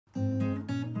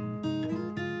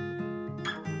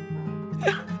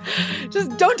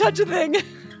Just don't touch a thing.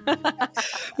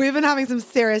 We've been having some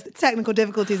serious technical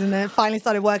difficulties and then finally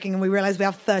started working and we realized we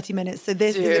have 30 minutes. So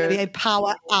this is going to be a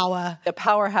power hour. A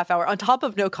power half hour on top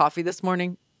of no coffee this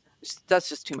morning. That's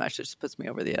just too much. It just puts me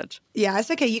over the edge. Yeah, it's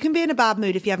okay. You can be in a bad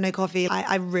mood if you have no coffee.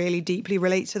 I really deeply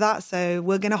relate to that. So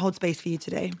we're going to hold space for you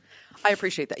today. I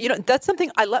appreciate that. You know, that's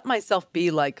something I let myself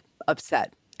be like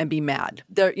upset and be mad.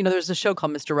 There's a show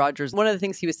called Mr. Rogers. One of the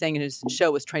things he was saying in his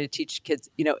show was trying to teach kids,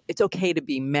 it's okay to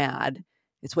be mad.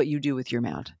 It's what you do with your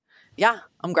mad. Yeah,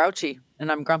 I'm grouchy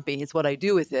and I'm grumpy. It's what I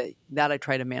do with it that I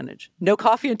try to manage. No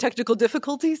coffee and technical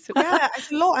difficulties? Yeah,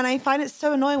 it's a lot. And I find it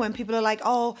so annoying when people are like,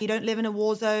 oh, you don't live in a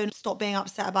war zone. Stop being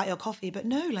upset about your coffee. But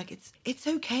no, like it's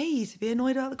okay to be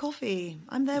annoyed about the coffee.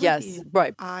 I'm there with you. Yes,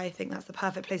 right. I think that's the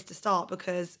perfect place to start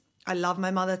because I love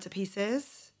my mother to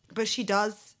pieces, but she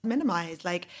does minimize.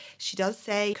 Like she does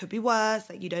say, could be worse,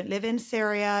 like you don't live in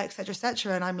Syria, et cetera, et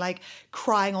cetera. And I'm like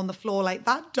crying on the floor like,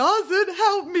 that doesn't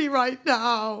help me right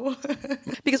now.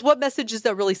 Because what message is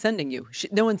that really sending you?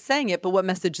 No one's saying it, but what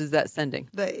message is that sending?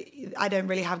 That I don't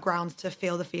really have grounds to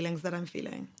feel the feelings that I'm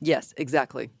feeling. Yes,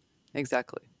 exactly.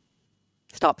 Exactly.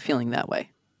 Stop feeling that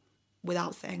way.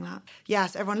 Without saying that.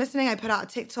 Yes, everyone listening, I put out a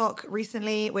TikTok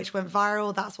recently, which went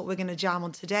viral. That's what we're going to jam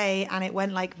on today. And it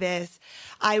went like this.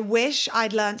 I wish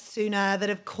I'd learned sooner that,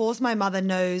 of course, my mother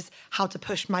knows how to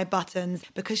push my buttons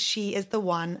because she is the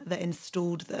one that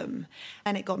installed them.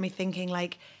 And it got me thinking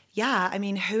like, yeah, I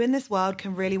mean, who in this world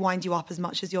can really wind you up as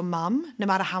much as your mum, no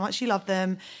matter how much you love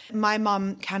them? My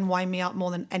mum can wind me up more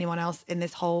than anyone else in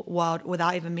this whole world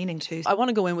without even meaning to. I want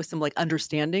to go in with some like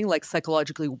understanding, like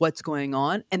psychologically what's going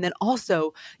on, and then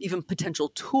also even potential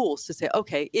tools to say,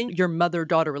 okay, in your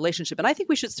mother-daughter relationship, and I think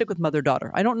we should stick with mother-daughter.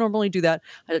 I don't normally do that.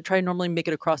 I try to normally make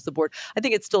it across the board. I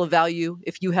think it's still a value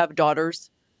if you have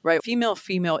daughters, right?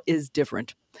 Female is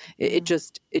different. It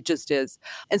just is.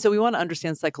 And so we want to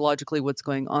understand psychologically what's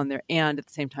going on there. And at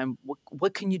the same time,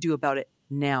 what can you do about it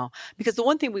now? Because the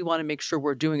one thing we want to make sure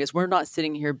we're doing is we're not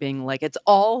sitting here being like, it's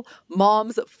all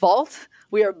mom's fault.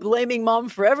 We are blaming mom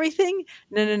for everything.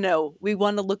 No. We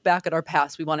want to look back at our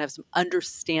past. We want to have some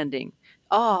understanding.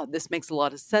 This makes a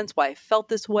lot of sense, why I felt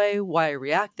this way, why I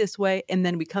react this way. And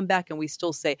then we come back and we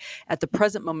still say, at the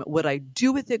present moment, what I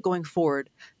do with it going forward,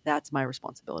 that's my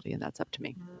responsibility and that's up to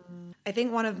me. I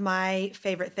think one of my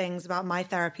favorite things about my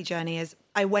therapy journey is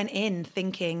I went in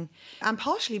thinking, and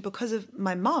partially because of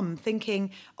my mum, thinking,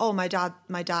 oh, my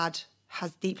dad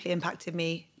has deeply impacted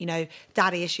me,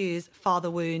 daddy issues,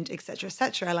 father wound, et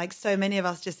cetera, like so many of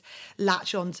us just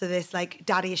latch on to this like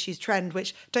daddy issues trend,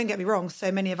 which don't get me wrong,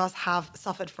 so many of us have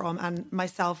suffered from and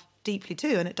myself deeply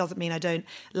too. And it doesn't mean I don't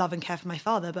love and care for my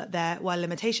father, but there were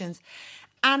limitations.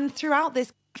 And throughout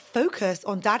this focus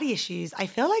on daddy issues, I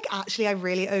feel like actually I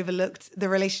really overlooked the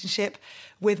relationship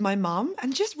with my mum.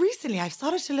 And just recently I've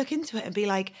started to look into it and be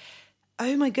like,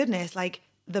 oh my goodness, like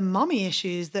the mummy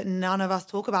issues that none of us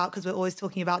talk about because we're always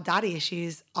talking about daddy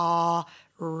issues are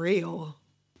real.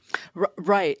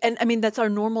 Right. And I mean, that's our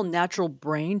normal natural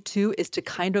brain too, is to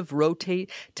kind of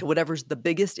rotate to whatever's the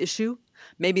biggest issue,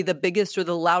 maybe the biggest or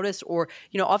the loudest, or,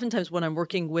 oftentimes when I'm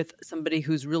working with somebody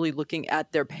who's really looking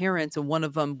at their parents and one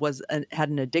of them had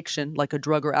an addiction, like a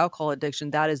drug or alcohol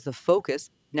addiction, that is the focus.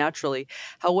 Naturally.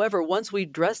 However, once we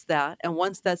address that and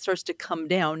once that starts to come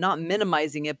down, not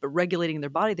minimizing it, but regulating their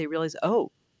body, they realize,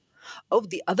 oh,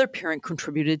 the other parent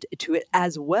contributed to it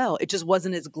as well. It just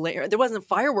wasn't as there wasn't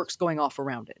fireworks going off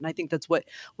around it. And I think that's what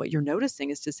you're noticing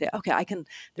is to say, okay,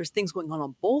 there's things going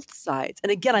on both sides. And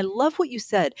again, I love what you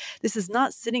said. This is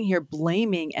not sitting here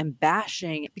blaming and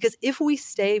bashing, because if we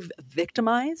stay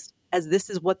victimized, as this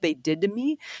is what they did to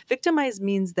me, victimized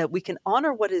means that we can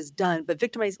honor what is done, but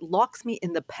victimized locks me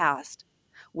in the past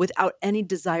without any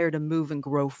desire to move and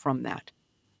grow from that.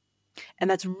 And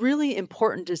that's really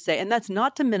important to say. And that's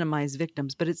not to minimize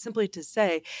victims, but it's simply to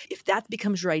say, if that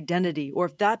becomes your identity or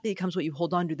if that becomes what you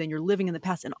hold on to, then you're living in the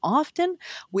past. And often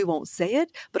we won't say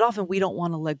it, but often we don't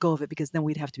want to let go of it because then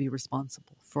we'd have to be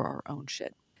responsible for our own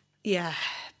shit. Yeah,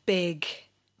 big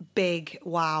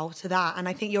wow to that. And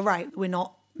I think you're right. We're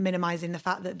not minimizing the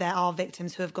fact that there are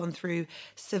victims who have gone through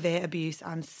severe abuse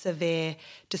and severe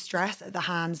distress at the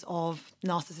hands of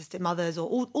narcissistic mothers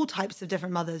or all types of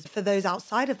different mothers. For those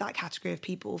outside of that category of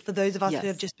people, for those of us who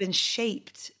have just been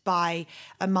shaped by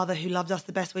a mother who loved us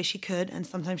the best way she could and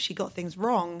sometimes she got things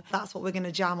wrong, that's what we're going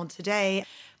to jam on today.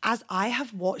 As I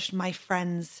have watched my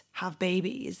friends have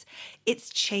babies, it's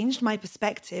changed my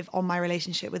perspective on my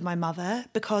relationship with my mother,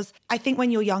 because I think when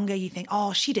you're younger, you think,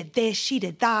 oh, she did this, she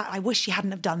did that. I wish she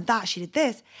hadn't have done that. She did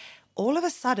this. All of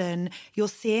a sudden, you're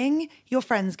seeing your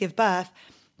friends give birth,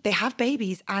 they have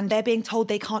babies and they're being told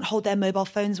they can't hold their mobile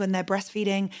phones when they're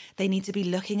breastfeeding. They need to be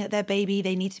looking at their baby.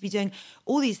 They need to be doing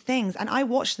all these things. And I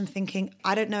watch them thinking,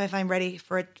 I don't know if I'm ready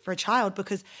for a child,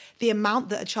 because the amount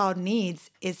that a child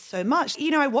needs is so much.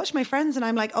 You know, I watch my friends and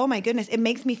I'm like, oh my goodness, it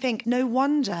makes me think, no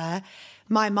wonder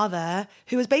my mother,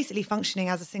 who was basically functioning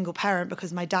as a single parent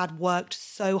because my dad worked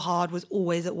so hard, was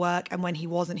always at work. And when he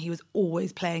wasn't, he was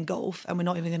always playing golf. And we're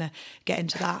not even going to get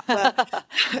into that. But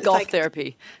golf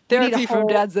therapy. Therapy from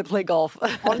dads that play golf.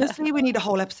 Honestly, we need a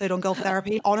whole episode on golf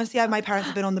therapy. Honestly, my parents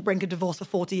have been on the brink of divorce for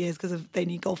 40 years because they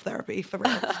need golf therapy, for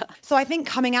real. So I think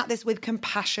coming at this with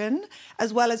compassion,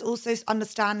 as well as also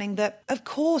understanding that, of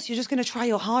course, you're just going to try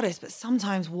your hardest, but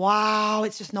sometimes, wow,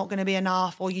 it's just not going to be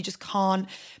enough, or you just can't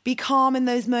be calm in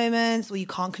those moments, or you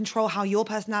can't control how your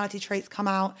personality traits come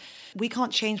out. We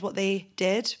can't change what they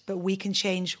did, but we can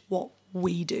change what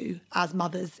we do as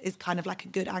mothers, is kind of like a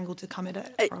good angle to come at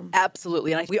it from.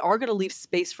 Absolutely. And we are going to leave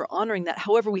space for honoring that.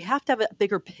 However, we have to have a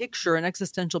bigger picture, an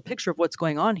existential picture of what's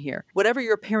going on here. Whatever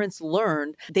your parents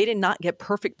learned, they did not get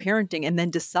perfect parenting and then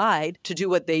decide to do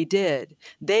what they did.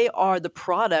 They are the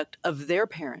product of their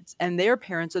parents, and their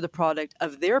parents are the product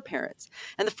of their parents.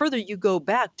 And the further you go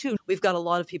back too, we've got a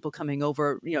lot of people coming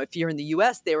over. You know, if you're in the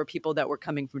US, there were people that were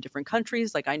coming from different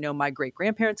countries. Like I know my great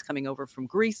grandparents coming over from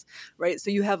Greece, right?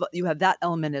 So you have that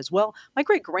element as well. My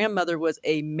great grandmother was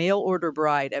a mail order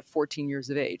bride at 14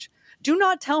 years of age. Do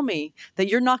not tell me that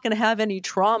you're not going to have any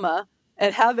trauma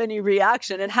and have any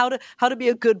reaction, and how to be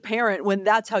a good parent when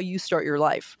that's how you start your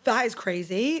life. That is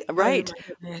crazy. Right.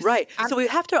 Oh right. So we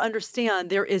have to understand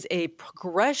there is a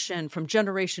progression from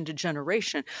generation to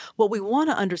generation. What we want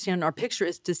to understand in our picture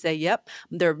is to say, yep,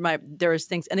 there is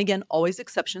things, and again, always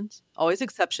exceptions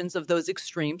of those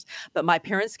extremes. But my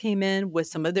parents came in with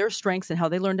some of their strengths and how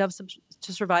they learned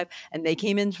to survive, and they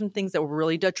came in from things that were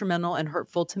really detrimental and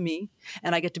hurtful to me.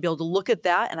 And I get to be able to look at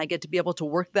that, and I get to be able to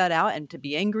work that out, and to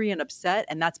be angry and upset.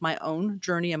 And that's my own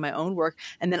journey and my own work.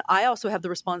 And then I also have the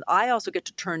response. I also get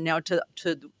to turn now to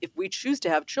if we choose to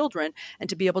have children, and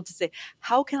to be able to say,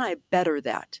 how can I better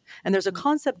that? And there's a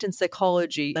concept in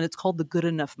psychology, and it's called the good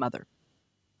enough mother.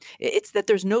 It's that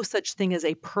there's no such thing as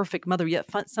a perfect mother, yet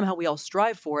somehow we all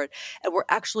strive for it. And we're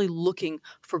actually looking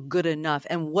for good enough.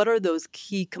 And what are those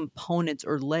key components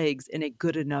or legs in a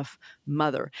good enough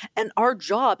mother? And our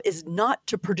job is not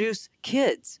to produce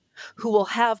kids who will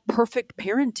have perfect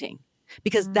parenting,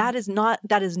 because that is not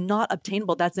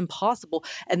obtainable. That's impossible.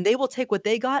 And they will take what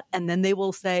they got, and then they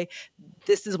will say,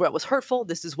 this is what was hurtful.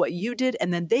 This is what you did.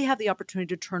 And then they have the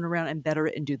opportunity to turn around and better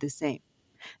it and do the same.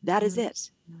 That is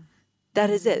it. That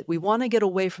is it. We want to get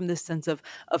away from this sense of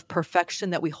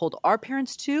perfection that we hold our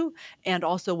parents to, and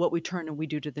also what we turn and we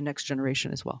do to the next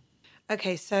generation as well.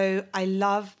 Okay, so I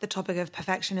love the topic of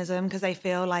perfectionism, because I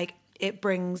feel like it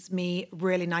brings me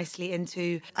really nicely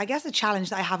into, I guess, a challenge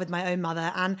that I have with my own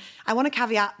mother. And I want to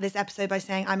caveat this episode by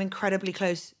saying I'm incredibly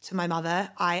close to my mother.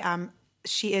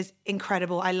 She is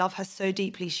incredible. I love her so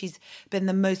deeply. She's been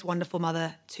the most wonderful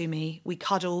mother to me. We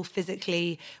cuddle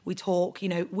physically, we talk,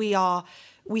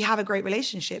 we have a great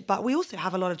relationship, but we also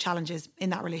have a lot of challenges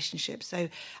in that relationship. So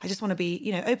I just want to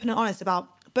be, open and honest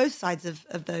about both sides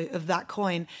of that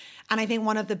coin. And I think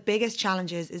one of the biggest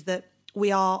challenges is that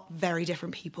we are very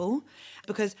different people,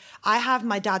 because I have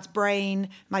my dad's brain,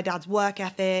 my dad's work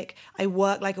ethic. I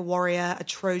work like a warrior, a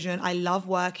Trojan. I love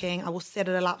working. I will sit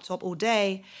at a laptop all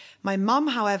day. My mum,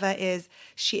 however,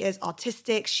 she is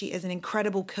artistic. She is an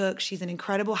incredible cook. She's an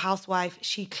incredible housewife.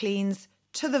 She cleans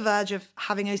to the verge of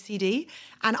having OCD.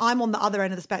 And I'm on the other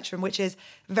end of the spectrum, which is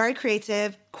very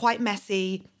creative, quite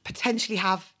messy, potentially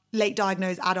have late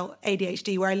diagnosed adult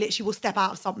ADHD, where I literally will step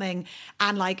out of something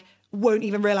and won't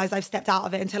even realize I've stepped out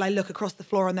of it until I look across the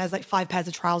floor and there's 5 pairs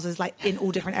of trousers in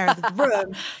all different areas of the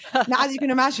room. Now, as you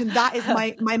can imagine, that is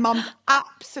my mum's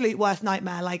absolute worst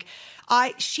nightmare.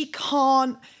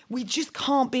 We just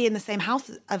can't be in the same house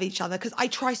of each other, because I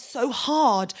try so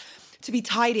hard to be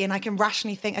tidy, and I can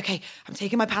rationally think, okay, I'm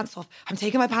taking my pants off.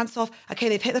 Okay,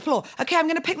 they've hit the floor. Okay, I'm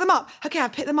going to pick them up. Okay,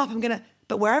 I've picked them up.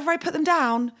 But wherever I put them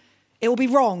down, it will be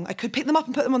wrong. I could pick them up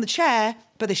and put them on the chair,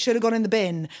 but they should have gone in the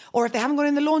bin. Or if they haven't gone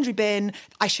in the laundry bin,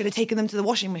 I should have taken them to the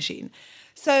washing machine.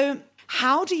 So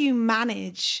how do you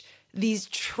manage these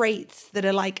traits that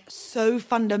are so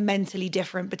fundamentally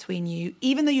different between you,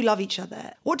 even though you love each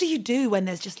other? What do you do when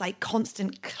there's just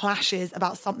constant clashes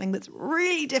about something that's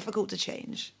really difficult to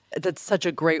change? That's such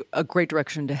a great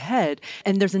direction to head.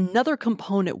 And there's another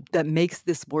component that makes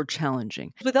this more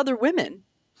challenging. With other women,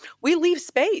 we leave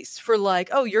space for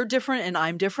oh, you're different and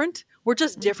I'm different. We're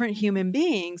just different human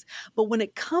beings. But when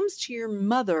it comes to your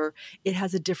mother, it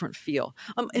has a different feel.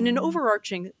 And an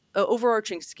overarching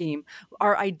overarching scheme,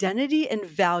 our identity and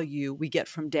value we get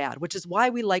from dad, which is why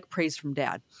we like praise from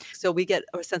dad. So we get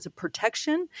a sense of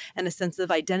protection and a sense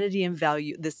of identity and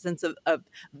value, this sense of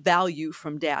value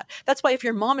from dad. That's why if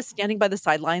your mom is standing by the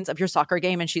sidelines of your soccer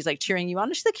game and she's like cheering you on,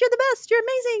 and she's like, you're the best, you're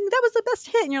amazing, that was the best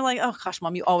hit. And you're like, oh gosh,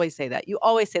 mom, you always say that. You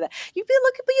always say that. You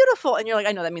look beautiful. And you're like,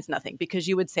 I know that means nothing because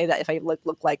you would say that if I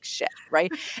look like shit,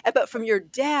 right? But from your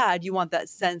dad, you want that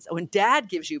sense when dad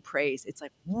gives you praise, it's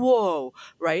like, whoa,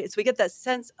 right? So we get that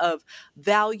sense of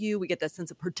value. We get that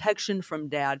sense of protection from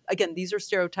dad. Again, these are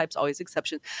stereotypes, always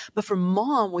exceptions. But from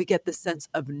mom, we get the sense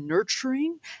of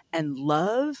nurturing and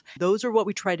love. Those are what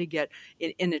we try to get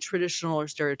in a traditional or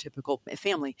stereotypical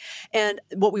family. And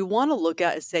what we want to look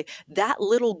at is say that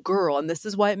little girl, and this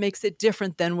is why it makes it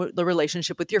different than the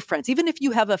relationship with your friends. Even if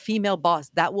you have a female boss,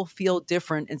 that will feel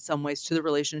different in some ways to the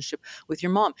relationship with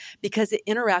your mom because it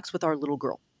interacts with our little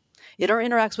girl. It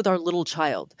interacts with our little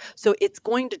child. So it's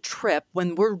going to trip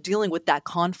when we're dealing with that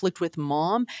conflict with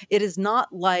mom. It is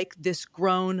not like this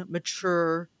grown,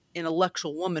 mature,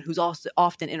 intellectual woman who's also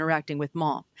often interacting with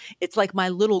mom. It's like my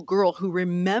little girl who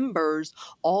remembers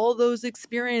all those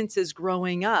experiences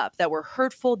growing up that were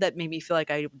hurtful, that made me feel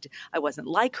like I wasn't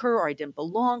like her or I didn't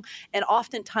belong. And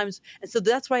oftentimes, and so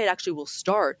that's why it actually will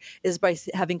start is by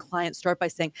having clients start by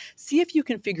saying, see if you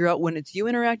can figure out when it's you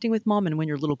interacting with mom and when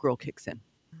your little girl kicks in.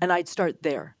 And I'd start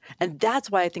there. And that's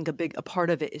why I think a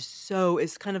part of it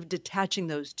is kind of detaching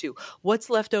those two. What's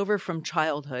left over from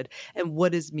childhood and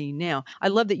what is me now? I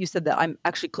love that you said that. I'm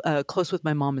actually close with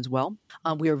my mom as well.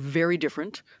 We are very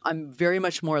different. I'm very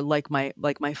much more like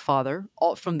my father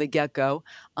all from the get-go.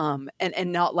 And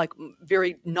not like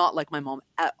my mom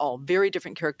at all. Very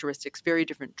different characteristics, very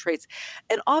different traits.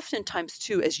 And oftentimes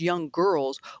too, as young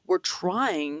girls, we're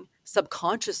trying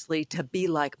subconsciously to be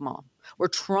like mom. We're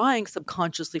trying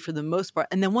subconsciously for the most part.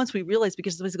 And then once we realize,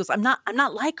 because somebody goes, I'm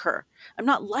not like her. I'm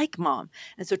not like mom.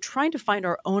 And so trying to find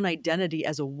our own identity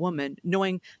as a woman,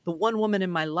 knowing the one woman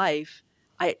in my life,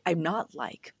 I'm not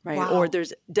like, right? Wow. Or I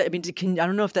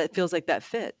don't know if that feels like that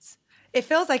fits. It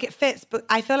feels like it fits, but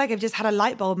I feel like I've just had a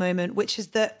light bulb moment, which is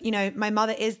that, my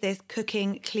mother is this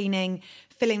cooking, cleaning,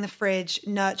 filling the fridge,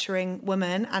 nurturing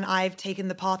woman. And I've taken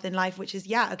the path in life, which is,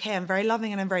 okay, I'm very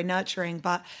loving and I'm very nurturing,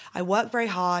 but I work very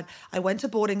hard. I went to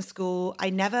boarding school. I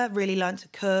never really learned to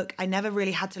cook. I never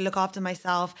really had to look after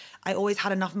myself. I always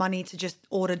had enough money to just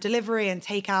order delivery and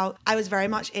takeout. I was very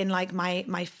much in like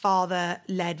my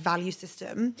father-led value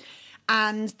system.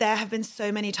 And there have been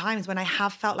so many times when I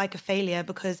have felt like a failure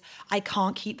because I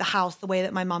can't keep the house the way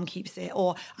that my mum keeps it,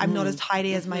 or I'm not as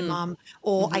tidy as my mum,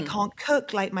 or I can't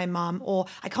cook like my mum, or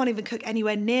I can't even cook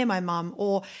anywhere near my mum,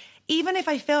 or even if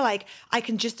I feel like I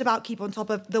can just about keep on top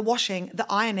of the washing, the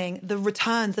ironing, the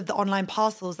returns of the online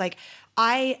parcels, like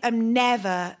I am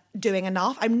never doing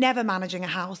enough. I'm never managing a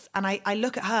house. And I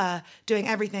look at her doing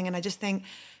everything and I just think,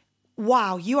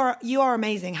 wow, you are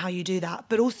amazing how you do that.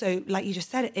 But also, like you just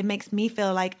said, it makes me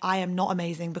feel like I am not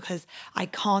amazing because I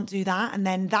can't do that. And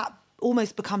then that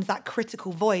almost becomes that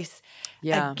critical voice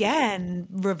again,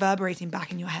 reverberating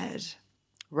back in your head.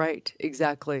 Right.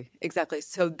 Exactly.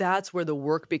 So that's where the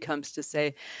work becomes to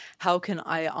say, how can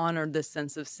I honor this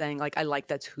sense of saying, like, I like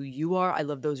that's who you are. I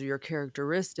love those are your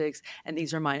characteristics. And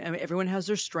these are mine. I mean, everyone has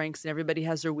their strengths and everybody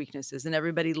has their weaknesses and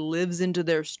everybody lives into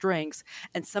their strengths.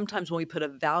 And sometimes when we put a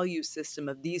value system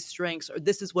of these strengths, or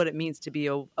this is what it means to be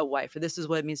a wife, or this is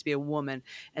what it means to be a woman.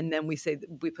 And then we say,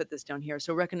 we put this down here.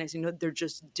 So recognizing that they're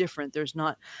just different. There's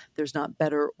not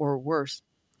better or worse.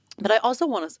 But I also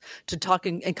want us to talk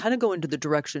and kind of go into the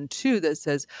direction, too, that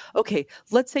says, okay,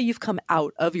 let's say you've come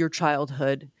out of your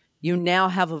childhood. You now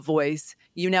have a voice.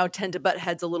 You now tend to butt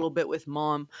heads a little bit with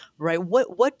mom, right?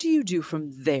 What do you do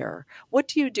from there? What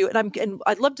do you do? And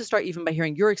I'd love to start even by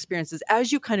hearing your experiences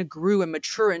as you kind of grew and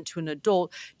mature into an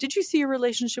adult. Did you see your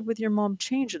relationship with your mom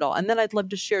change at all? And then I'd love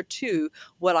to share, too,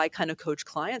 what I kind of coach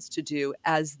clients to do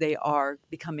as they are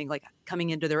becoming like coming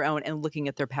into their own and looking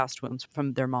at their past wounds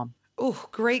from their mom. Oh,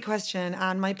 great question.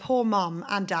 And my poor mum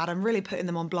and dad, I'm really putting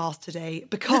them on blast today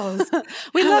because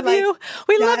we love you.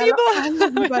 We love you both. I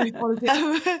love you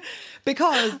both.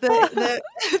 Because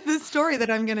the story that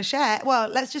I'm going to share, well,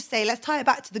 let's tie it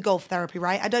back to the golf therapy,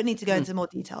 right? I don't need to go into more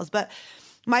details, but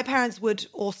my parents would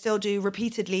or still do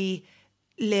repeatedly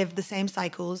live the same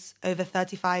cycles over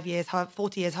 35 years,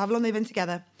 40 years, however long they've been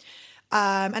together.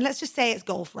 And let's just say it's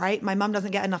golf, right? My mum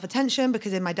doesn't get enough attention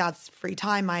because in my dad's free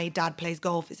time, my dad plays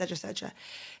golf, etc., etc.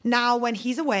 Now, when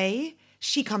he's away,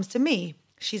 she comes to me.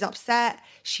 She's upset.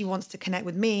 She wants to connect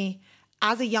with me.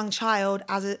 As a young child,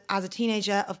 as a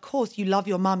teenager, of course, you love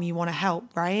your mum, you want to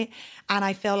help, right? And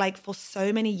I feel like for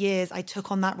so many years, I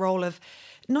took on that role of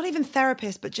not even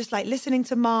therapist, but just like listening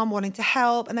to mom, wanting to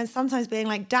help. And then sometimes being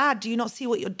like, Dad, do you not see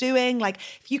what you're doing? Like,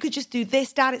 if you could just do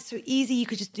this, Dad, it's so easy. You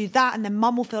could just do that. And then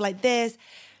mom will feel like this.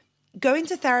 Going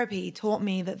to therapy taught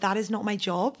me that that is not my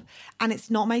job. And it's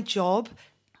not my job.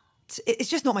 It's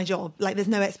just not my job. Like, there's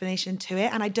no explanation to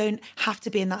it. And I don't have to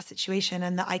be in that situation,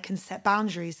 and that I can set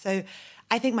boundaries. So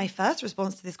I think my first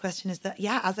response to this question is that,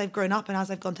 yeah, as I've grown up and as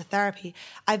I've gone to therapy,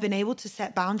 I've been able to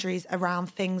set boundaries around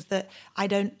things that I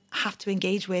don't have to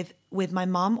engage with my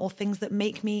mum, or things that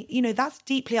make me, that's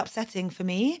deeply upsetting for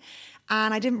me.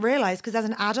 And I didn't realize, because as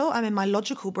an adult, I'm in my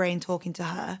logical brain talking to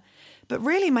her. But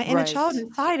really, my inner child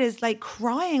inside is like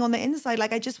crying on the inside.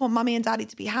 Like, I just want mommy and daddy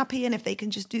to be happy. And if they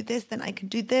can just do this, then I can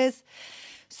do this.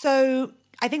 So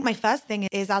I think my first thing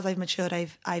is, as I've matured,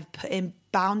 I've put in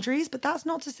boundaries, but that's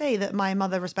not to say that my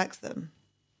mother respects them.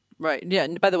 Right. Yeah.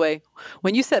 And by the way,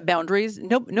 when you set boundaries,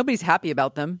 nobody's happy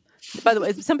about them. By the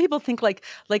way, some people think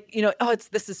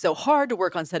this is so hard to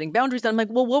work on setting boundaries. And I'm like,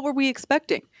 well, what were we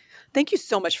expecting? Thank you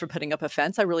so much for putting up a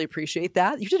fence. I really appreciate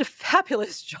that. You did a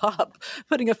fabulous job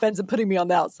putting a fence and putting me on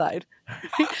the outside.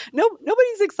 Right?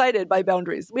 Nobody's excited by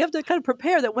boundaries. We have to kind of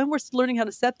prepare that when we're learning how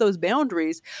to set those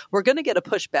boundaries, we're going to get a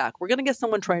pushback. We're going to get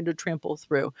someone trying to trample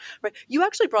through. Right? You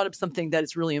actually brought up something that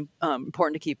is really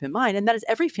important to keep in mind, and that is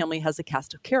every family has a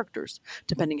cast of characters.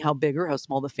 Depending how big or how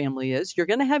small the family is, you're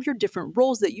going to have your different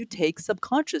roles that you take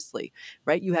subconsciously.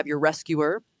 Right? You have your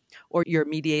rescuer, or your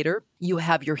mediator, you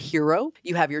have your hero,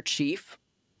 you have your chief.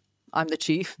 I'm the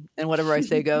chief, and whatever I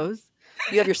say goes.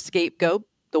 You have your scapegoat,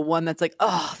 the one that's like,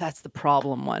 oh, that's the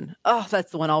problem one. Oh,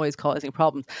 that's the one always causing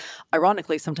problems.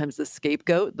 Ironically, sometimes the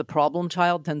scapegoat, the problem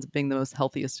child, tends to be the most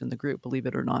healthiest in the group, believe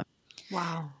it or not.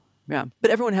 Wow. Yeah.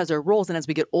 But everyone has their roles, and as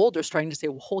we get older, starting to say,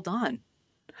 well, hold on.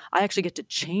 I actually get to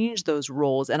change those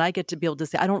roles, and I get to be able to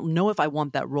say, I don't know if I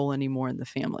want that role anymore in the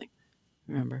family.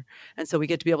 Remember? And so we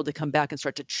get to be able to come back and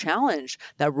start to challenge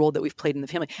that role that we've played in the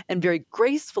family, and very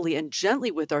gracefully and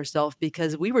gently with ourselves,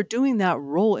 because we were doing that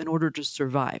role in order to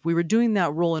survive. We were doing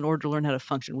that role in order to learn how to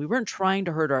function. We weren't trying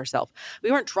to hurt ourselves.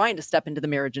 We weren't trying to step into the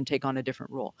marriage and take on a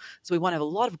different role. So we want to have a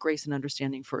lot of grace and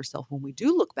understanding for ourselves when we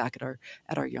do look back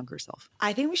at our younger self.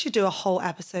 I think we should do a whole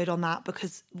episode on that,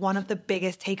 because one of the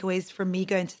biggest takeaways from me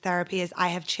going to therapy is I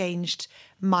have changed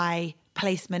my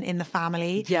placement in the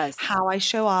family. Yes. How I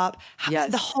show up.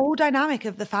 Yes. The whole dynamic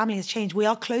of the family has changed. We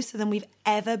are closer than we've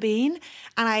ever been.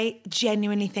 And I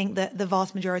genuinely think that the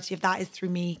vast majority of that is through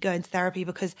me going to therapy,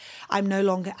 because I'm no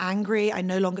longer angry. I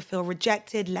no longer feel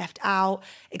rejected, left out,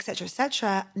 etc.,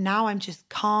 etc. Now I'm just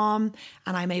calm,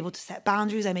 and I'm able to set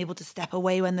boundaries. I'm able to step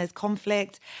away when there's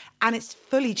conflict, and it's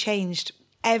fully changed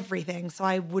everything. So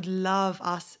I would love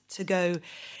us to go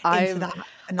into that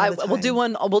another time.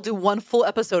 We'll do one full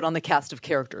episode on the cast of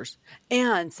characters,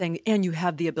 and you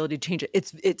have the ability to change it.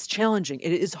 It's challenging.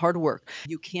 It is hard work.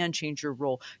 You can change your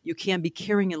role. You can be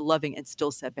caring and loving and still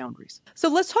set boundaries. So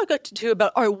let's talk too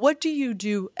about, all right, what do you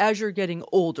do as you're getting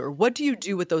older? What do you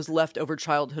do with those leftover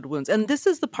childhood wounds? And this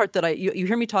is the part that you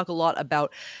hear me talk a lot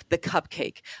about, the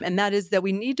cupcake. And that is that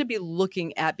we need to be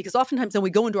looking at, because oftentimes then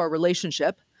we go into our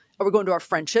relationship, or we go into our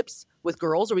friendships with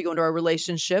girls, or we go into our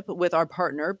relationship with our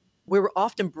partner, we're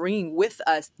often bringing with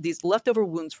us these leftover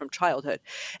wounds from childhood.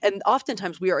 And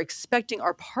oftentimes we are expecting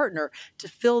our partner to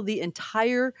fill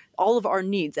all of our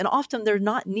needs. And often they're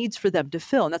not needs for them to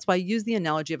fill. And that's why I use the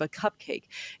analogy of a cupcake.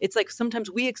 It's like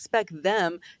sometimes we expect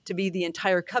them to be the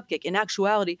entire cupcake. In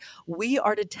actuality, we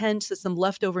are to tend to some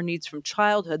leftover needs from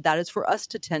childhood. That is for us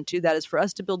to tend to. That is for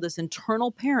us to build this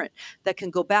internal parent that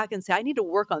can go back and say, I need to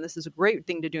work on this. Is a great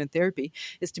thing to do in therapy,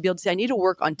 is to be able to say, I need to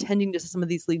work on tending to some of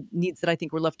these needs that I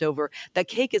think were left over. That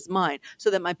cake is mine,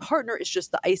 so that my partner is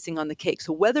just the icing on the cake.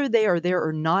 So whether they are there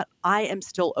or not, I am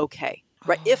still okay.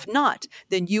 Right? If not,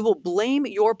 then you will blame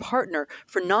your partner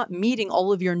for not meeting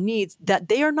all of your needs that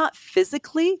they are not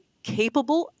physically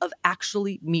capable of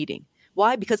actually meeting.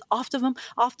 Why? Because often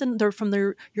they're from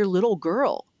your little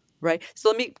girl, right?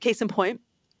 So case in point,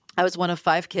 I was one of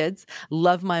 5 kids,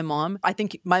 love my mom. I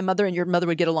think my mother and your mother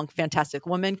would get along fantastic.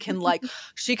 Woman can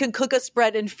she can cook a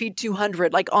spread and feed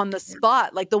 200 on the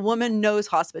spot. The woman knows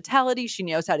hospitality. She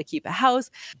knows how to keep a house.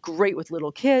 Great with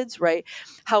little kids, right?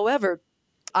 However,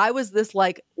 I was this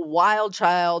wild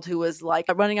child who was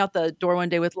running out the door one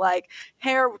day with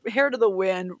hair to the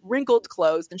wind, wrinkled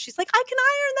clothes. And she's like, I can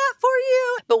iron that for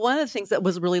you. But one of the things that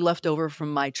was really left over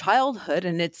from my childhood,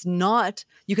 and it's not,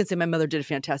 you can say my mother did a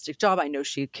fantastic job. I know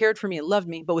she cared for me and loved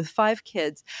me, but with 5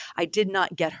 kids, I did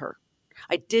not get her.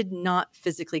 I did not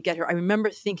physically get her. I remember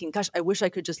thinking, gosh, I wish I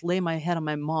could just lay my head on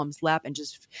my mom's lap and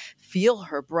just feel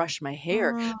her brush my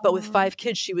hair. But with 5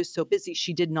 kids, she was so busy,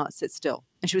 she did not sit still.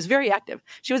 And she was very active.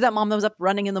 She was that mom that was up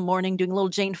running in the morning, doing little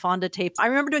Jane Fonda tapes. I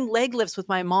remember doing leg lifts with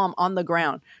my mom on the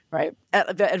ground, right,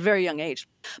 at a very young age.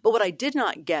 But what I did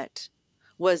not get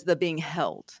was the being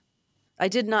held. I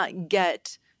did not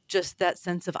get just that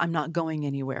sense of I'm not going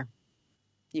anywhere.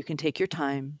 You can take your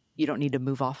time. You don't need to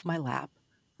move off my lap.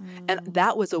 And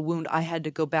that was a wound I had to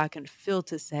go back and fill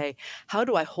to say, how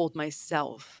do I hold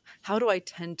myself? How do I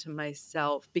tend to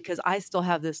myself? Because I still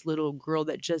have this little girl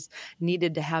that just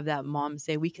needed to have that mom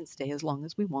say, we can stay as long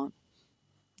as we want.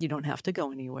 You don't have to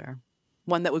go anywhere.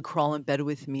 One that would crawl in bed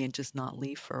with me and just not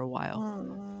leave for a while.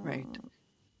 Right.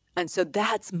 And so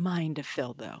that's mine to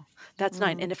fill, though. That's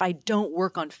mine. And if I don't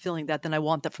work on filling that, then I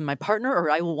want that from my partner,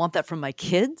 or I will want that from my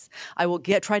kids. I will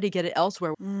try to get it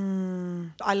elsewhere.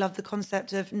 I love the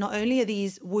concept of not only are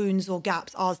these wounds or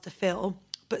gaps ours to fill,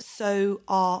 but so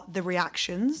are the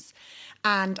reactions.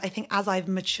 And I think as I've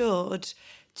matured,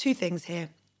 2 things here.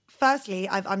 Firstly,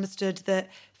 I've understood that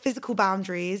physical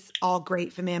boundaries are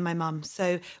great for me and my mum.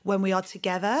 So when we are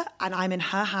together and I'm in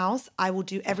her house, I will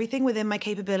do everything within my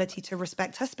capability to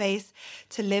respect her space,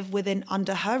 to live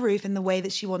under her roof in the way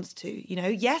that she wants to. You know,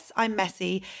 yes, I'm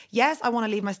messy. Yes, I want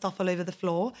to leave my stuff all over the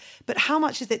floor. But how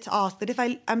much is it to ask that if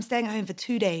I'm staying at home for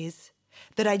 2 days,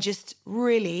 that I just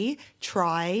really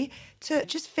try to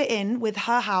just fit in with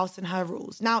her house and her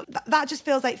rules. Now, that just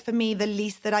feels like, for me, the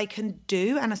least that I can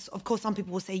do. And of course, some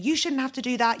people will say, you shouldn't have to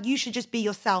do that. You should just be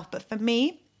yourself. But for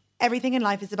me, everything in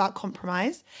life is about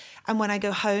compromise. And when I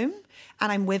go home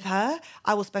and I'm with her,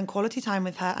 I will spend quality time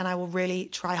with her and I will really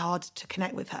try hard to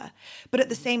connect with her. But at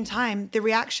the same time, the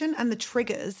reaction and the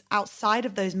triggers outside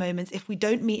of those moments, if we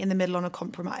don't meet in the middle on a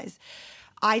compromise,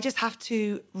 I just have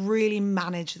to really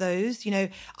manage those. You know,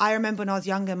 I remember when I was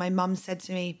younger, my mum said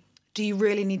to me, do you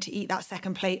really need to eat that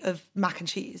second plate of mac and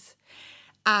cheese?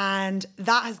 And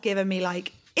that has given me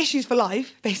like issues for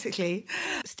life, basically.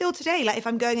 Still today, like if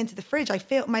I'm going into the fridge, I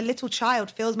feel my little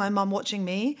child feels my mum watching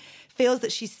me, feels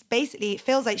that it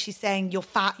feels like she's saying, you're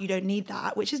fat, you don't need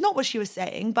that, which is not what she was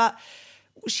saying, but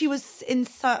she was in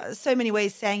so many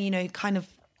ways saying, you know, kind of,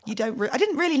 I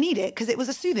didn't really need it because it was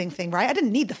a soothing thing, right? I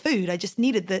didn't need the food. I just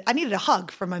needed a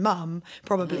hug from my mum,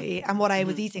 probably. And what I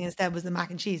was eating instead was the mac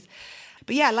and cheese.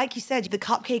 But yeah, like you said, the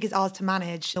cupcake is ours to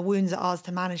manage. The wounds are ours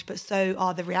to manage, but so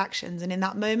are the reactions. And in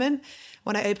that moment,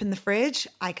 when I open the fridge,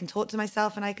 I can talk to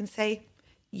myself and I can say,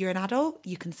 you're an adult,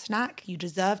 you can snack, you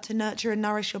deserve to nurture and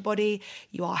nourish your body.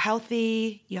 You are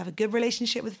healthy, you have a good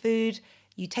relationship with food.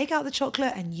 You take out the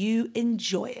chocolate and you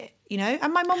enjoy it, you know?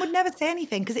 And my mom would never say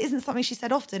anything because it isn't something she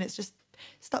said often. It's just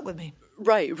stuck with me.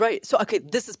 Right. So, okay,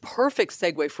 this is perfect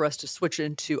segue for us to switch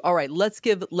into, all right, let's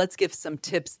give some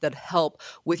tips that help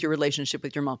with your relationship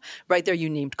with your mom. Right there, you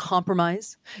named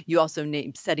compromise. You also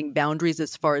named setting boundaries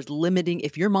as far as limiting.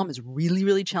 If your mom is really,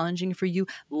 really challenging for you,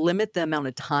 limit the amount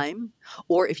of time.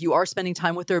 Or if you are spending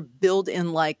time with her, build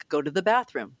in like, go to the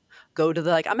bathroom. Go to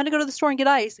I'm going to go to the store and get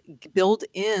ice. Build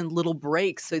in little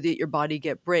breaks so that your body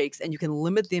get breaks and you can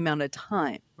limit the amount of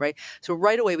time, right? So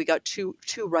right away, we got two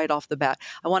right off the bat.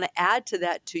 I want to add to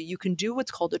that too, you can do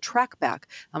what's called a track back.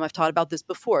 I've taught about this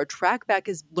before. A track back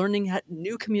is learning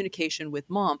new communication with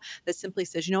mom that simply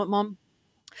says, you know what, mom?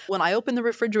 When I open the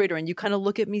refrigerator and you kind of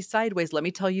look at me sideways, let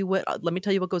me tell you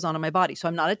what goes on in my body. So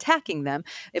I'm not attacking them.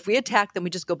 If we attack them, we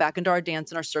just go back into our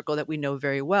dance and our circle that we know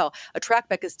very well. A track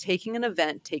back is taking an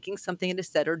event, taking something that is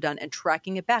said or done and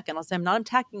tracking it back. And I'll say, I'm not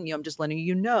attacking you. I'm just letting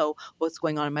you know what's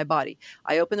going on in my body.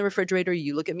 I open the refrigerator,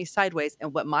 you look at me sideways,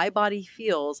 and what my body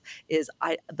feels is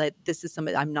that this is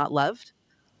somebody I'm not loved.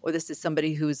 Or this is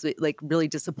somebody who's like really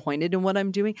disappointed in what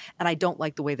I'm doing, and I don't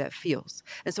like the way that feels.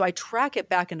 And so I track it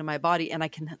back into my body, and I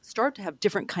can start to have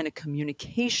different kind of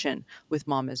communication with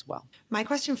mom as well. My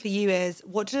question for you is,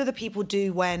 what do other people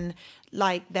do when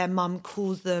like their mum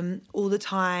calls them all the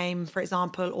time, for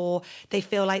example, or they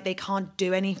feel like they can't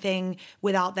do anything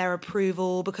without their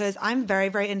approval? Because I'm very,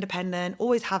 very independent,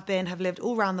 always have been, have lived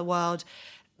all around the world.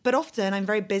 But often I'm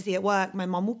very busy at work. My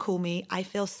mum will call me. I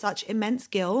feel such immense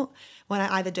guilt when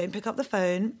I either don't pick up the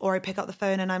phone or I pick up the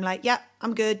phone and I'm like, yeah,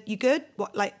 I'm good. You good?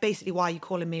 What, like, basically, why are you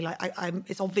calling me? Like,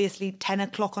 it's obviously 10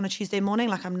 o'clock on a Tuesday morning.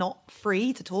 Like, I'm not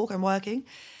free to talk. I'm working.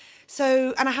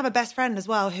 So, and I have a best friend as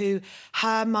well who,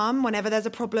 her mum, whenever there's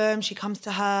a problem, she comes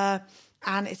to her,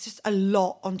 and it's just a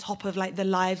lot on top of like the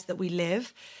lives that we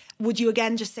live. Would you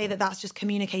again just say that that's just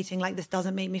communicating like, this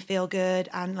doesn't make me feel good,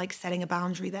 and like setting a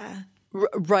boundary there?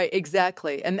 Right,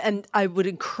 exactly. And I would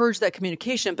encourage that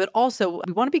communication, but also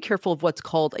we want to be careful of what's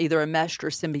called either enmeshed or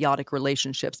symbiotic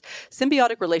relationships.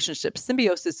 Symbiotic relationships,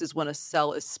 symbiosis is when a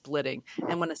cell is splitting.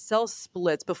 And when a cell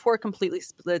splits, before it completely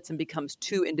splits and becomes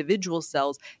two individual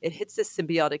cells, it hits this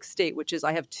symbiotic state, which is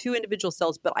I have two individual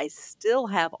cells, but I still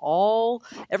have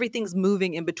everything's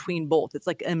moving in between both. It's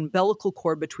like an umbilical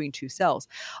cord between two cells.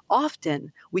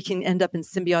 Often we can end up in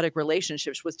symbiotic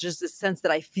relationships with just this sense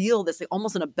that I feel this like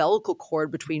almost an umbilical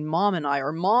cord between mom and I,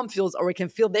 or mom feels, or we can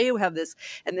feel they have this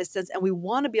and this sense. And we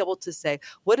want to be able to say,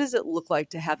 what does it look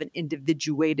like to have an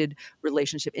individuated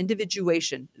relationship?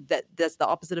 Individuation, that's the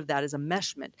opposite of that is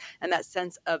enmeshment. And that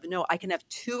sense of, no, I can have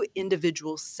two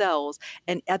individual cells.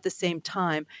 And at the same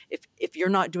time, if you're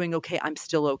not doing okay, I'm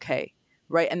still okay.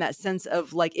 Right. And that sense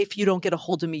of like, if you don't get a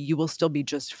hold of me, you will still be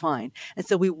just fine. And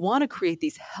so we want to create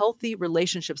these healthy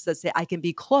relationships that say, I can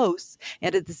be close.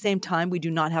 And at the same time, we do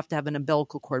not have to have an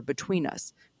umbilical cord between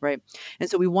us. Right. And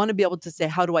so we want to be able to say,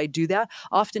 how do I do that?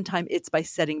 Oftentimes it's by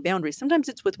setting boundaries. Sometimes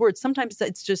it's with words. Sometimes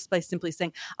it's just by simply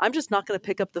saying, I'm just not going to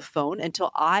pick up the phone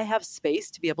until I have space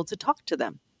to be able to talk to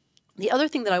them. The other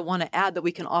thing that I want to add that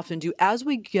we can often do as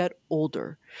we get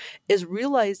older is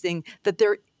realizing that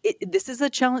this is a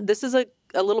challenge. This is a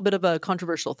little bit of a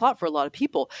controversial thought for a lot of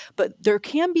people, but there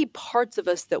can be parts of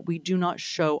us that we do not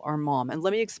show our mom. And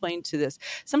let me explain to this.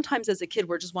 Sometimes as a kid,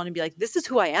 we're just wanting to be like, this is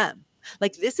who I am.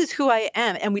 Like, this is who I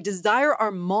am. And we desire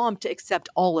our mom to accept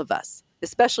all of us,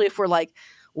 especially if we're like,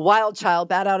 wild child,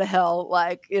 bat out of hell.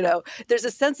 Like, there's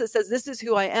a sense that says, this is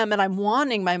who I am. And I'm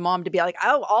wanting my mom to be like,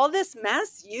 oh, all this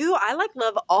mess, I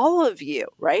love all of you,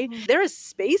 right? Mm-hmm. There is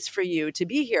space for you to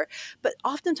be here. But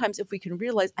oftentimes if we can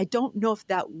realize, I don't know if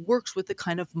that works with the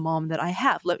kind of mom that I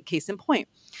have. Case in point.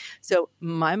 So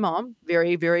my mom,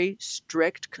 very, very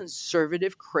strict,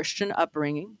 conservative Christian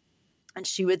upbringing. And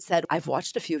she would said, I've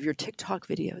watched a few of your TikTok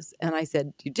videos. And I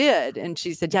said, you did? And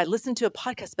she said, yeah, I listened to a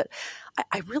podcast, but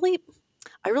I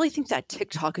really think that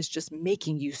TikTok is just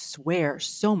making you swear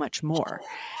so much more.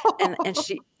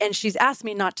 and she's asked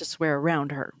me not to swear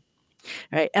around her.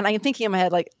 Right. And I'm thinking in my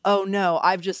head, like, oh no,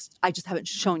 I just haven't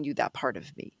shown you that part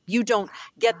of me. You don't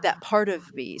get that part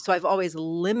of me. So I've always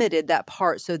limited that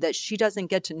part so that she doesn't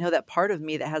get to know that part of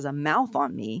me that has a mouth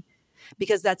on me,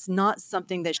 because that's not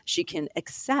something that she can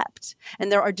accept.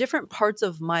 And there are different parts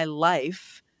of my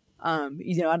life, and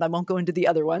I won't go into the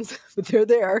other ones, but they're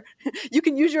there. You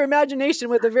can use your imagination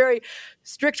with a very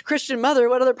strict Christian mother,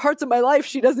 what other parts of my life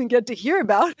she doesn't get to hear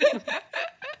about.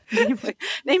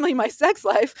 namely my sex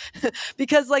life,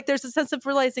 because like there's a sense of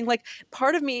realizing like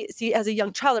part of me, see, as a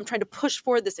young child, I'm trying to push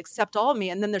forward this accept all of me.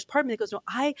 And then there's part of me that goes, no,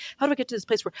 how do I get to this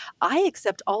place where I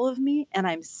accept all of me and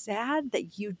I'm sad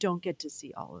that you don't get to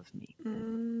see all of me?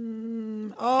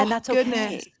 And that's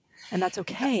goodness. Okay. And that's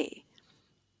okay.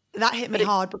 That hit me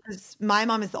hard because my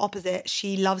mom is the opposite.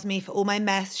 She loves me for all my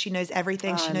mess. She knows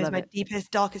everything. She knows my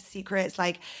deepest, darkest secrets.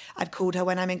 Like, I've called her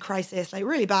when I'm in crisis, like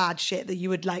really bad shit that you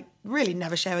would like really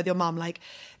never share with your mom. Like,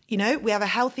 we have a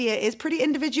healthier, it's pretty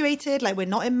individuated. Like, we're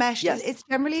not enmeshed. Yes. It's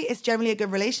generally a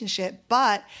good relationship.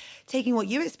 But taking what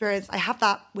you experienced, I have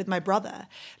that with my brother.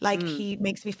 Like, he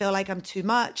makes me feel like I'm too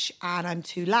much and I'm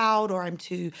too loud or I'm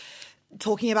too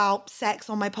talking about sex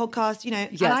on my podcast,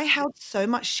 Yes. And I held so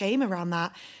much shame around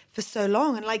that for so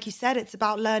long. And like you said, it's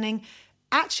about learning.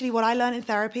 Actually, what I learned in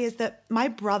therapy is that my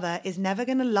brother is never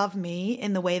going to love me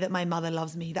in the way that my mother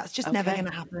loves me. That's just never going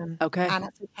to happen. Okay. And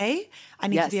that's okay. I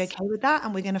need to be okay with that.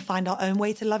 And we're going to find our own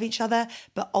way to love each other.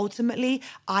 But ultimately,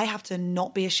 I have to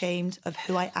not be ashamed of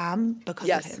who I am because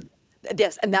of him.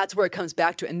 Yes. And that's where it comes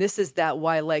back to. And this is that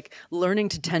why, like, learning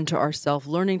to tend to ourselves,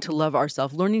 learning to love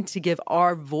ourselves, learning to give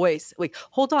our voice. Like,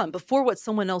 hold on, before what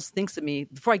someone else thinks of me,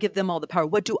 before I give them all the power,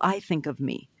 what do I think of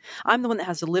me? I'm the one that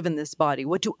has to live in this body.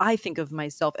 What do I think of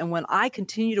myself? And when I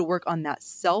continue to work on that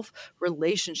self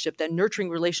relationship, that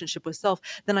nurturing relationship with self,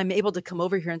 then I'm able to come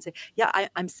over here and say, yeah,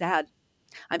 I'm sad.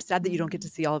 I'm sad that you don't get to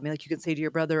see all of me. Like you can say to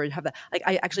your brother or have that. Like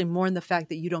I actually mourn the fact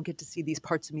that you don't get to see these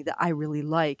parts of me that I really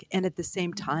like. And at the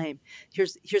same time,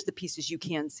 here's the pieces you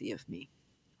can see of me.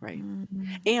 Right.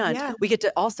 And we get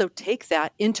to also take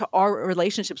that into our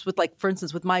relationships with, like, for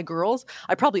instance, with my girls.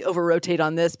 I probably over rotate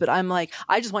on this, but I'm like,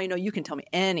 I just want you to know you can tell me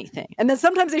anything. And then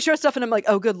sometimes they share stuff and I'm like,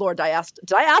 oh, good Lord, did I ask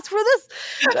for this?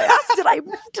 Did I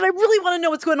really want to know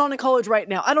what's going on in college right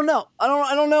now? I don't know. I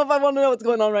don't know if I want to know what's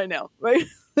going on right now. Right.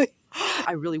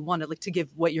 I really wanted like to give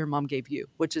what your mom gave you,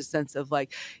 which is a sense of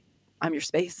like, I'm your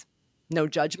space, no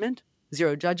judgment,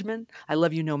 zero judgment. I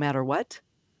love you no matter what,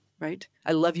 right?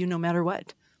 I love you no matter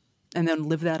what. And then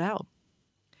live that out.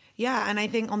 Yeah. And I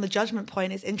think on the judgment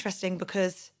point, it's interesting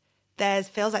because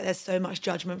feels like there's so much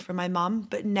judgment from my mum,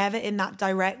 but never in that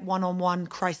direct one-on-one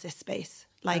crisis space.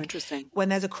 Like interesting. When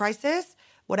there's a crisis,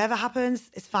 whatever happens,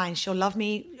 it's fine. She'll love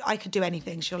me. I could do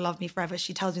anything. She'll love me forever.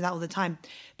 She tells me that all the time.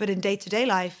 But in day-to-day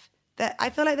life, that I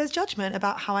feel like there's judgment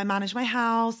about how I manage my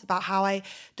house, about how I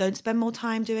don't spend more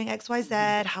time doing X, Y, Z,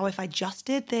 how if I just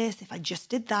did this, if I just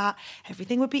did that,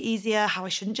 everything would be easier, how I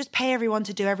shouldn't just pay everyone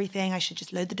to do everything. I should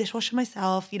just load the dishwasher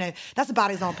myself. You know, that's a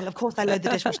bad example. Of course I load the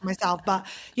dishwasher myself, but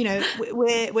you know,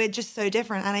 we're just so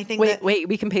different. And I think wait,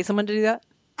 we can pay someone to do that?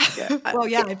 Well,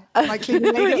 yeah, my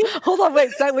cleaning lady. Hold on, wait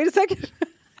a second.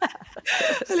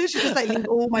 I literally just like leave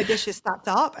all my dishes stacked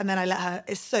up and then I let her.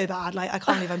 It's so bad. Like I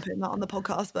can't believe I'm putting that on the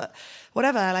podcast, but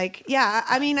whatever. Like, yeah,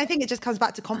 I mean, I think it just comes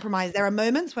back to compromise. There are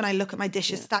moments when I look at my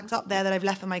dishes stacked up there that I've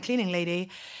left for my cleaning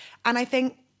lady. And I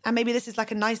think, and maybe this is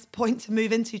like a nice point to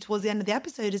move into towards the end of the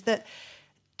episode, is that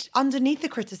underneath the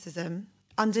criticism,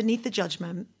 underneath the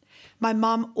judgment, my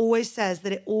mum always says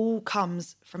that it all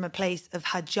comes from a place of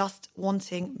her just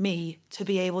wanting me to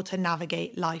be able to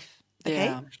navigate life. Okay?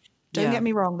 Yeah. Don't get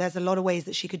me wrong. There's a lot of ways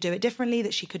that she could do it differently,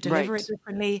 that she could deliver it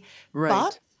differently. Right.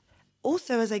 But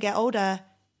also as I get older,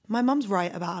 my mum's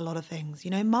right about a lot of things.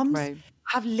 You know, mums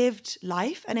have lived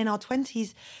life, and in our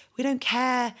 20s, we don't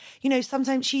care. You know,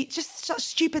 sometimes she just such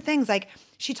stupid things. Like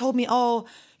she told me, oh,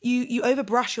 you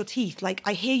overbrush your teeth. Like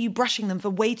I hear you brushing them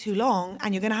for way too long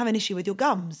and you're going to have an issue with your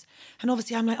gums. And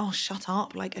obviously I'm like, oh, shut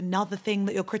up. Like another thing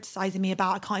that you're criticizing me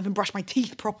about. I can't even brush my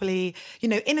teeth properly. You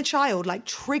know, inner child, like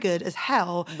triggered as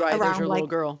hell. Right, around your like, little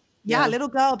girl. Yeah, little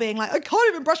girl being like, I can't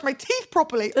even brush my teeth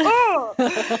properly. Oh!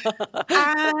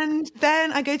 And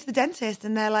then I go to the dentist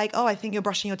and they're like, oh, I think you're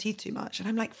brushing your teeth too much. And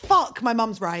I'm like, fuck, my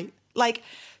mum's right. Like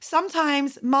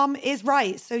sometimes mum is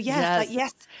right. So yes,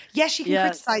 she can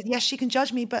criticize. Yes, she can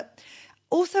judge me. But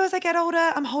also as I get older,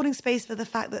 I'm holding space for the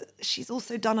fact that she's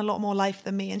also done a lot more life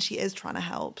than me and she is trying to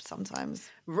help sometimes.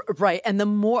 Right. And the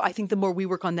more we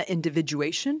work on that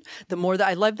individuation, the more that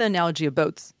I love the analogy of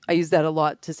boats. I use that a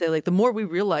lot to say like the more we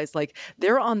realize like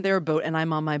they're on their boat and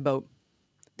I'm on my boat.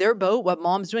 Their boat, what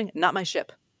mom's doing, not my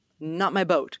ship. Not my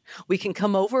boat. We can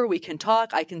come over, we can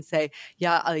talk. I can say,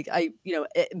 yeah,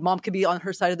 mom could be on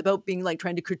her side of the boat being like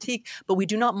trying to critique, but we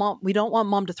don't want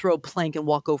mom to throw a plank and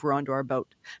walk over onto our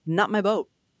boat. Not my boat.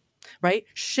 Right?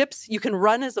 Ships, you can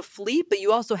run as a fleet, but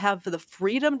you also have the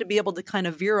freedom to be able to kind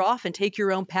of veer off and take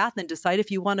your own path and decide if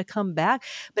you want to come back,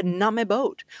 but not my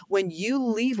boat. When you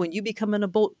leave, when you become an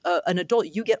adult,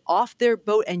 you get off their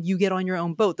boat and you get on your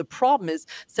own boat. The problem is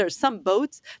there's some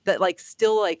boats that like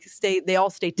still like they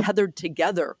all stay tethered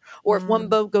together. Or if one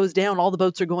boat goes down, all the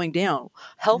boats are going down.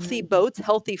 Healthy boats,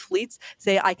 healthy fleets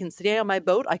say, I can stay on my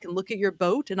boat. I can look at your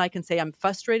boat and I can say, I'm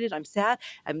frustrated. I'm sad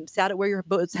at where your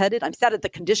boat's headed. I'm sad at the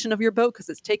condition of your boat because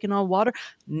it's taken on water.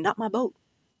 Not my boat.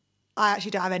 I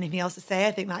actually don't have anything else to say.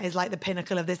 I think that is like the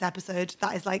pinnacle of this episode.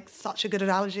 That is like such a good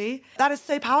analogy. That is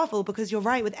so powerful because you're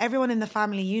right. With everyone in the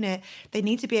family unit, they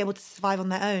need to be able to survive on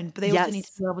their own, but they also need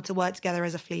to be able to work together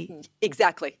as a fleet.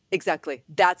 Exactly.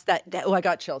 That's that. Oh, I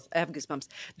got chills. I have goosebumps.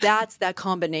 That's that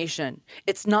combination.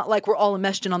 It's not like we're all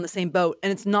enmeshed and on the same boat, and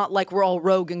it's not like we're all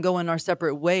rogue and going our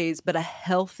separate ways, but a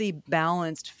healthy,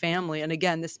 balanced family. And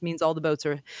again, this means all the boats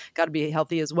are got to be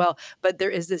healthy as well. But there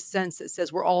is this sense that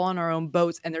says we're all on our own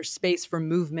boats and there's space for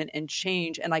movement and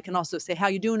change. And I can also say, how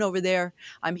you doing over there?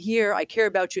 I'm here. I care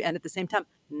about you. And at the same time,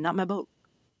 not my boat.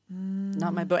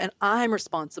 Not my boat. And I'm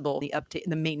responsible for the update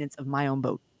and the maintenance of my own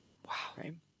boat. Wow.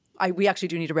 Right. We actually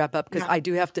do need to wrap up because I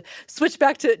do have to switch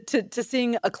back to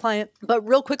seeing a client. But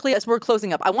real quickly, as we're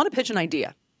closing up, I want to pitch an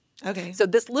idea. Okay. So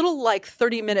this little like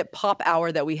 30-minute pop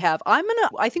hour that we have,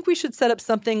 I think we should set up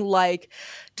something like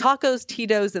tacos,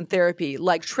 Tito's, and therapy,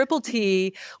 like triple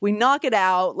T. We knock it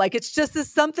out. Like it's just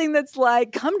this something that's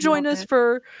like, come join us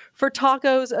for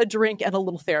tacos, a drink, and a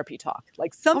little therapy talk.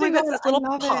 Like something that's this little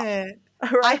pop.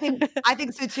 Right? I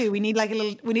think so too. We need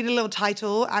a little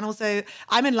title. And also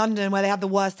I'm in London where they have the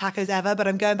worst tacos ever, but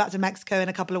I'm going back to Mexico in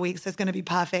a couple of weeks. So it's going to be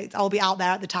perfect. I'll be out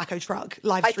there at the taco truck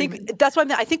live streaming. I think that's what I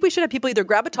mean. I think we should have people either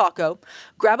grab a taco,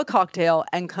 grab a cocktail,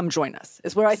 and come join us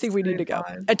is where I think we need to go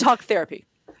and talk therapy.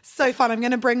 So fun. I'm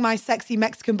going to bring my sexy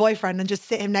Mexican boyfriend and just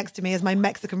sit him next to me as my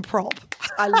Mexican prop.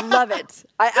 I love it.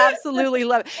 I absolutely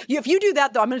love it. If you do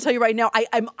that, though, I'm going to tell you right now,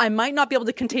 I might not be able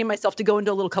to contain myself to go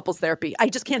into a little couples therapy. I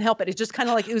just can't help it. It's just kind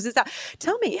of like oozes out.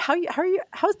 Tell me,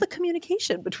 how's the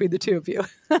communication between the two of you?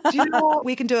 Do you know what?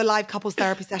 We can do a live couples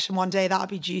therapy session one day. That would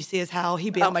be juicy as hell.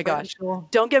 He'd be oh my gosh. Sure.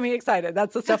 Don't get me excited.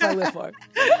 That's the stuff I live for.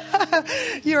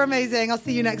 You're amazing. I'll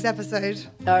see you next episode.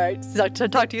 All right.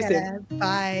 Talk to you soon.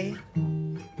 Bye.